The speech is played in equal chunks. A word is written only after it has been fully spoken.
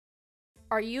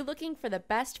Are you looking for the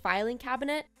best filing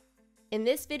cabinet? In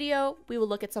this video, we will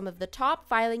look at some of the top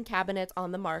filing cabinets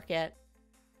on the market.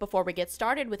 Before we get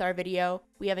started with our video,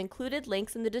 we have included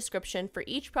links in the description for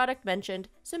each product mentioned,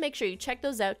 so make sure you check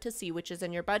those out to see which is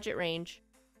in your budget range.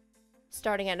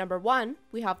 Starting at number 1,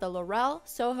 we have the Lorell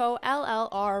SOHO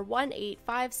LLR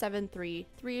 18573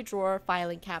 3-drawer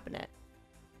filing cabinet.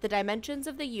 The dimensions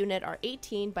of the unit are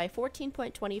 18 by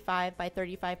 14.25 by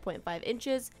 35.5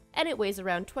 inches, and it weighs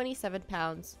around 27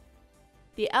 pounds.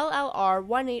 The LLR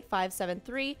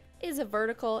 18573 is a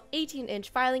vertical 18-inch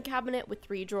filing cabinet with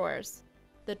 3 drawers.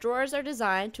 The drawers are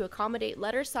designed to accommodate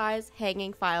letter-size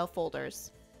hanging file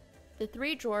folders. The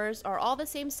 3 drawers are all the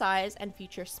same size and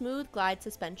feature smooth glide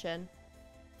suspension.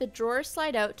 The drawers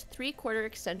slide out to 3/4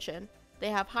 extension. They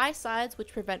have high sides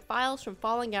which prevent files from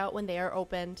falling out when they are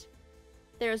opened.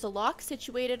 There is a lock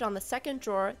situated on the second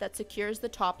drawer that secures the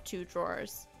top 2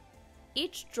 drawers.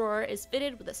 Each drawer is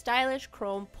fitted with a stylish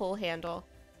chrome pull handle.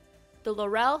 The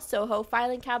Lorell SOHO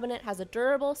filing cabinet has a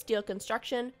durable steel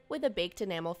construction with a baked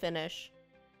enamel finish.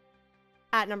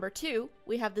 At number 2,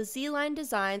 we have the Z-Line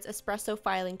Designs Espresso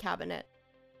filing cabinet.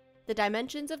 The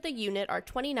dimensions of the unit are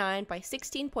 29 by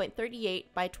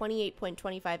 16.38 by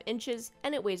 28.25 inches,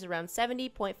 and it weighs around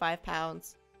 70.5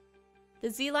 pounds. The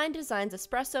Z-Line Designs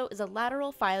Espresso is a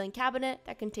lateral filing cabinet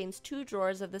that contains 2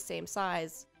 drawers of the same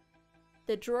size.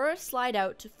 The drawers slide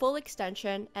out to full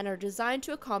extension and are designed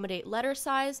to accommodate letter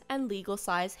size and legal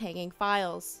size hanging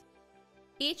files.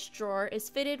 Each drawer is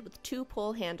fitted with 2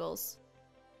 pull handles.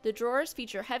 The drawers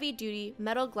feature heavy-duty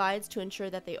metal glides to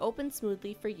ensure that they open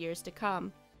smoothly for years to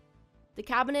come. The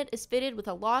cabinet is fitted with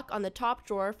a lock on the top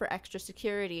drawer for extra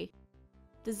security.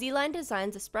 The Z-Line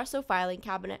Designs Espresso filing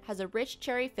cabinet has a rich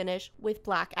cherry finish with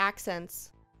black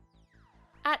accents.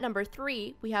 At number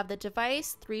 3, we have the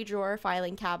DEVAISE 3-drawer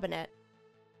filing cabinet.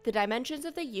 The dimensions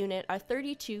of the unit are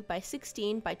 32 by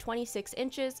 16 by 26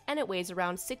 inches, and it weighs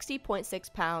around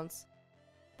 60.6 pounds.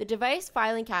 The DEVAISE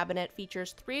filing cabinet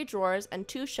features 3 drawers and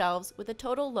 2 shelves with a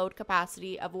total load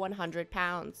capacity of 100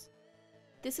 pounds.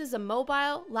 This is a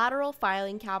mobile, lateral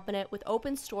filing cabinet with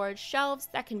open storage shelves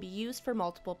that can be used for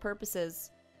multiple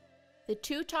purposes. The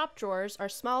 2 top drawers are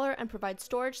smaller and provide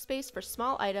storage space for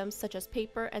small items such as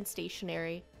paper and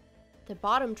stationery. The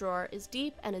bottom drawer is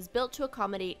deep and is built to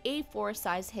accommodate A4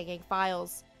 size hanging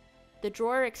files. The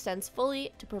drawer extends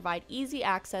fully to provide easy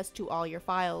access to all your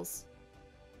files.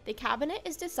 The cabinet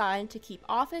is designed to keep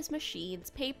office machines,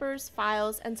 papers,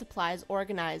 files, and supplies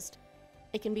organized.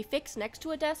 It can be fixed next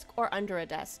to a desk or under a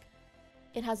desk.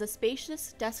 It has a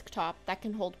spacious desktop that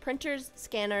can hold printers,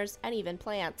 scanners, and even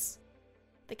plants.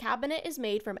 The cabinet is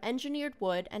made from engineered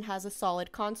wood and has a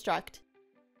solid construct.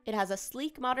 It has a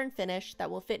sleek modern finish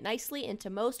that will fit nicely into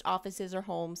most offices or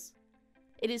homes.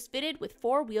 It is fitted with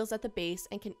 4 wheels at the base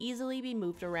and can easily be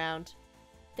moved around.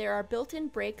 There are built-in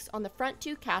brakes on the front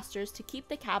 2 casters to keep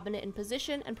the cabinet in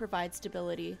position and provide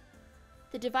stability.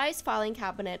 The DEVAISE filing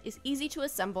cabinet is easy to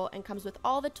assemble and comes with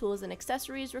all the tools and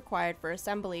accessories required for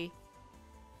assembly.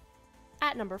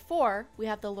 At number 4, we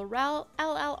have the Lorell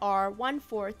LLR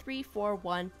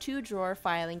 14341 2-drawer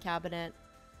filing cabinet.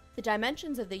 The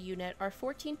dimensions of the unit are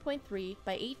 14.3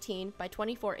 by 18 by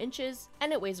 24 inches,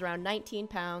 and it weighs around 19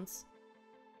 pounds.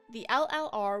 The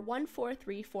LLR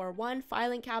 14341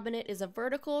 filing cabinet is a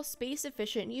vertical,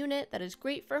 space-efficient unit that is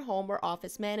great for home or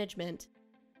office management.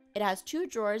 It has 2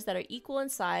 drawers that are equal in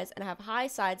size and have high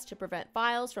sides to prevent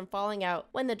files from falling out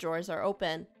when the drawers are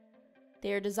open.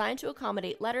 They are designed to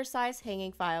accommodate letter-size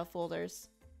hanging file folders.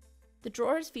 The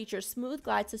drawers feature smooth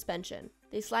glide suspension.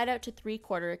 They slide out to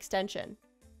 3/4 extension.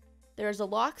 There is a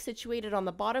lock situated on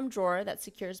the bottom drawer that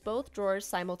secures both drawers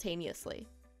simultaneously.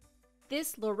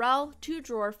 This Lorell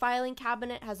 2-drawer filing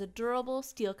cabinet has a durable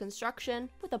steel construction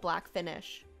with a black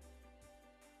finish.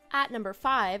 At number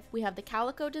 5, we have the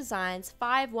Calico Designs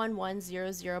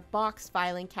 51100 box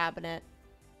filing cabinet.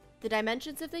 The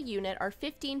dimensions of the unit are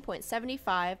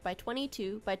 15.75 by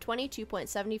 22 by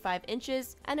 22.75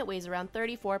 inches, and it weighs around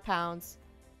 34 pounds.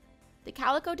 The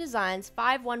Calico Designs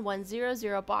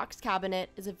 51100 box cabinet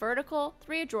is a vertical,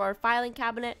 3-drawer filing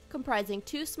cabinet comprising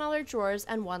 2 smaller drawers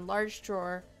and 1 large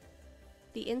drawer.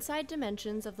 The inside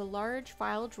dimensions of the large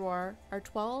file drawer are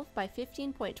 12 by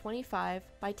 15.25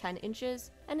 by 10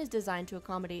 inches and is designed to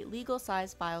accommodate legal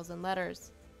size files and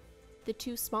letters. The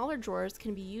 2 smaller drawers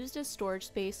can be used as storage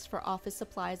space for office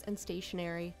supplies and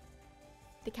stationery.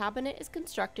 The cabinet is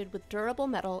constructed with durable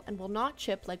metal and will not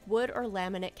chip like wood or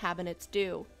laminate cabinets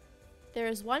do. There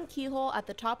is 1 keyhole at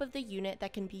the top of the unit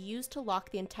that can be used to lock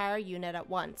the entire unit at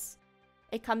once.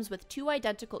 It comes with 2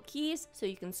 identical keys, so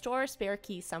you can store a spare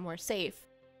key somewhere safe.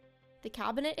 The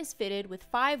cabinet is fitted with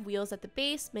 5 wheels at the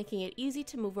base, making it easy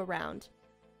to move around.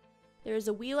 There is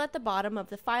a wheel at the bottom of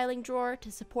the filing drawer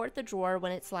to support the drawer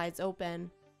when it slides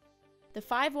open. The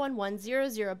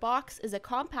 51100 box is a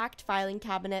compact filing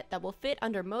cabinet that will fit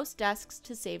under most desks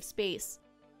to save space.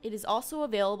 It is also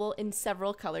available in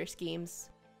several color schemes.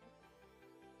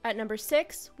 At number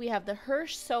 6, we have the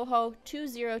SOHO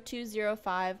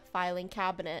 20205 filing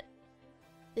cabinet.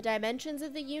 The dimensions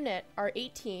of the unit are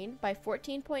 18 by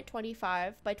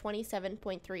 14.25 by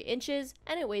 27.3 inches,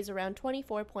 and it weighs around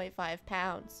 24.5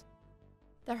 pounds.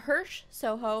 The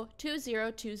SOHO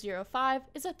 20205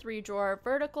 is a 3-drawer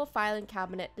vertical filing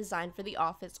cabinet designed for the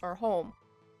office or home.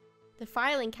 The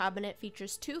filing cabinet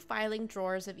features 2 filing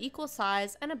drawers of equal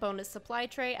size and a bonus supply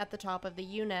tray at the top of the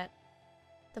unit.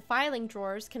 The filing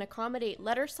drawers can accommodate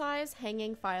letter-size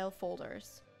hanging file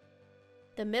folders.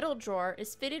 The middle drawer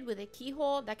is fitted with a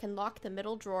keyhole that can lock the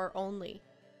middle drawer only.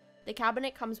 The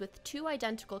cabinet comes with 2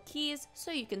 identical keys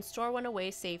so you can store one away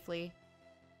safely.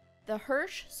 The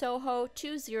SOHO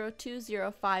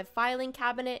 20205 filing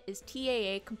cabinet is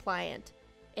TAA compliant.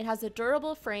 It has a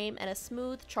durable frame and a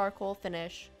smooth charcoal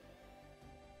finish.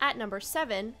 At number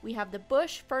 7, we have the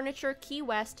Bush Furniture Key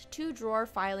West 2-drawer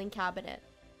filing cabinet.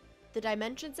 The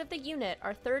dimensions of the unit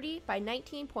are 30 by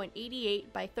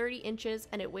 19.88 by 30 inches,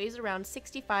 and it weighs around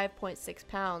 65.6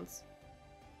 pounds.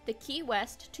 The Key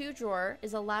West 2-drawer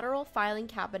is a lateral filing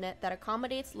cabinet that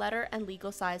accommodates letter and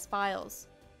legal size files.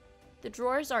 The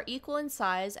drawers are equal in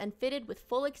size and fitted with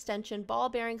full extension ball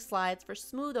bearing slides for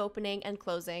smooth opening and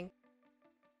closing.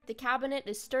 The cabinet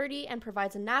is sturdy and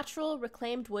provides a natural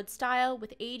reclaimed wood style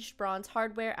with aged bronze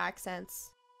hardware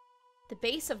accents. The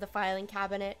base of the filing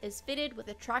cabinet is fitted with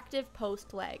attractive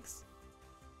post legs.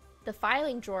 The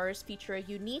filing drawers feature a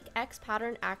unique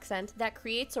X-pattern accent that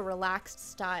creates a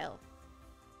relaxed style.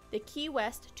 The Key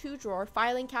West 2-drawer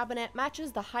filing cabinet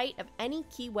matches the height of any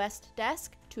Key West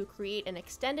desk to create an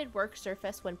extended work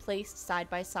surface when placed side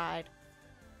by side.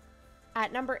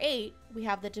 At number 8, we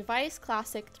have the DEVAISE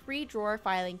Classic 3-drawer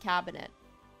filing cabinet.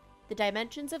 The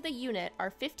dimensions of the unit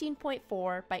are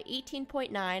 15.4 by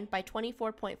 18.9 by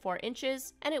 24.4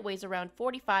 inches, and it weighs around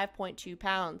 45.2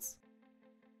 pounds.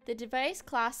 The DEVAISE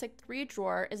Classic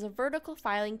 3-drawer is a vertical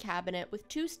filing cabinet with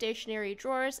 2 stationary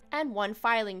drawers and 1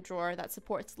 filing drawer that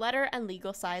supports letter and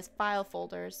legal size file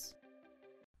folders.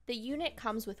 The unit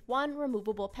comes with 1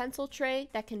 removable pencil tray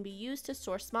that can be used to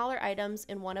store smaller items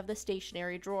in one of the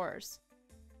stationary drawers.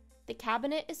 The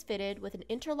cabinet is fitted with an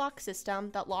interlock system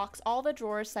that locks all the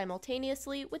drawers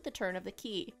simultaneously with the turn of the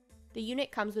key. The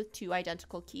unit comes with 2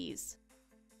 identical keys.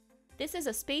 This is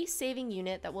a space-saving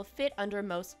unit that will fit under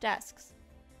most desks.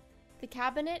 The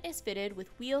cabinet is fitted with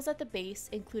wheels at the base,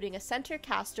 including a center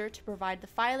caster to provide the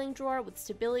filing drawer with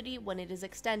stability when it is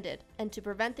extended, and to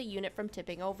prevent the unit from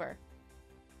tipping over.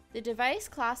 The DEVAISE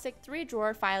Classic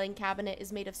 3-drawer filing cabinet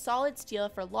is made of solid steel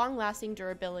for long-lasting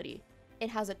durability. It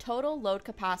has a total load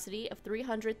capacity of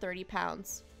 330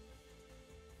 pounds.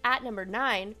 At number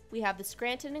 9, we have the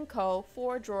Scranton & Co.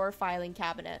 4-drawer filing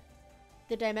cabinet.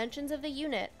 The dimensions of the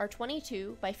unit are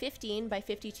 22 by 15 by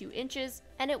 52 inches,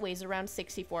 and it weighs around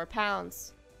 64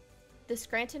 pounds. The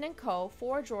Scranton & Co.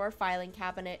 4-drawer filing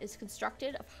cabinet is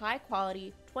constructed of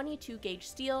high-quality 22-gauge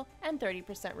steel and 30%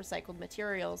 recycled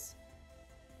materials.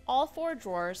 All 4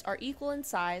 drawers are equal in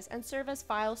size and serve as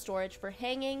file storage for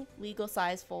hanging,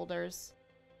 legal-size folders.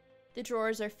 The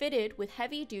drawers are fitted with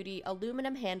heavy-duty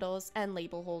aluminum handles and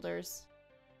label holders.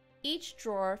 Each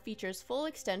drawer features full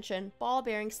extension,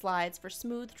 ball-bearing slides for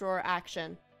smooth drawer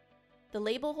action. The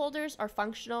label holders are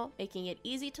functional, making it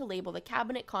easy to label the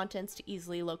cabinet contents to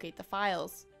easily locate the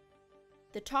files.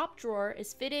 The top drawer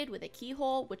is fitted with a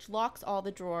keyhole which locks all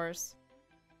the drawers.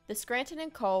 The Scranton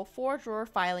 & Co. 4-drawer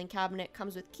filing cabinet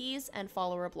comes with keys and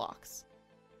follower blocks.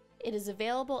 It is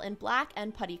available in black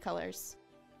and putty colors.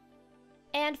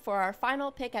 And for our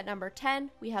final pick at number 10,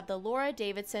 we have the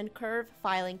Lorell Curve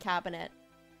filing cabinet.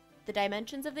 The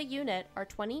dimensions of the unit are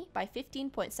 20 by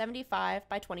 15.75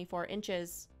 by 24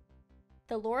 inches.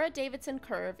 The Lorell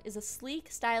Curve is a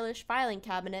sleek, stylish filing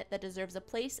cabinet that deserves a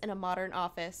place in a modern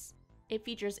office. It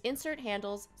features insert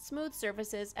handles, smooth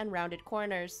surfaces, and rounded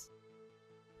corners.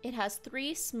 It has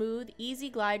 3 smooth, easy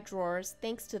glide drawers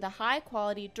thanks to the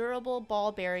high-quality, durable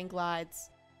ball-bearing glides.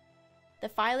 The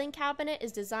filing cabinet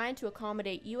is designed to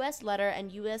accommodate U.S. letter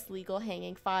and U.S. legal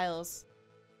hanging files.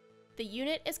 The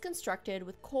unit is constructed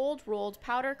with cold-rolled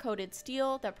powder-coated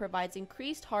steel that provides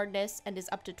increased hardness and is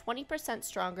up to 20%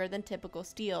 stronger than typical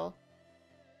steel.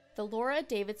 The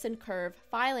Lorell Curve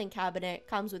filing cabinet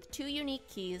comes with 2 unique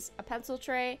keys, a pencil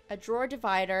tray, a drawer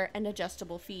divider, and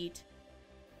adjustable feet.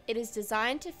 It is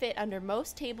designed to fit under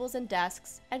most tables and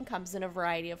desks and comes in a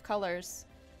variety of colors.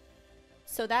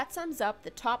 So that sums up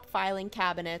the top filing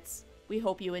cabinets. We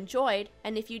hope you enjoyed,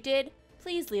 and if you did,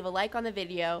 please leave a like on the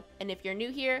video, and if you're new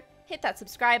here, hit that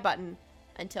subscribe button.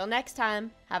 Until next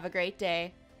time, have a great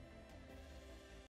day.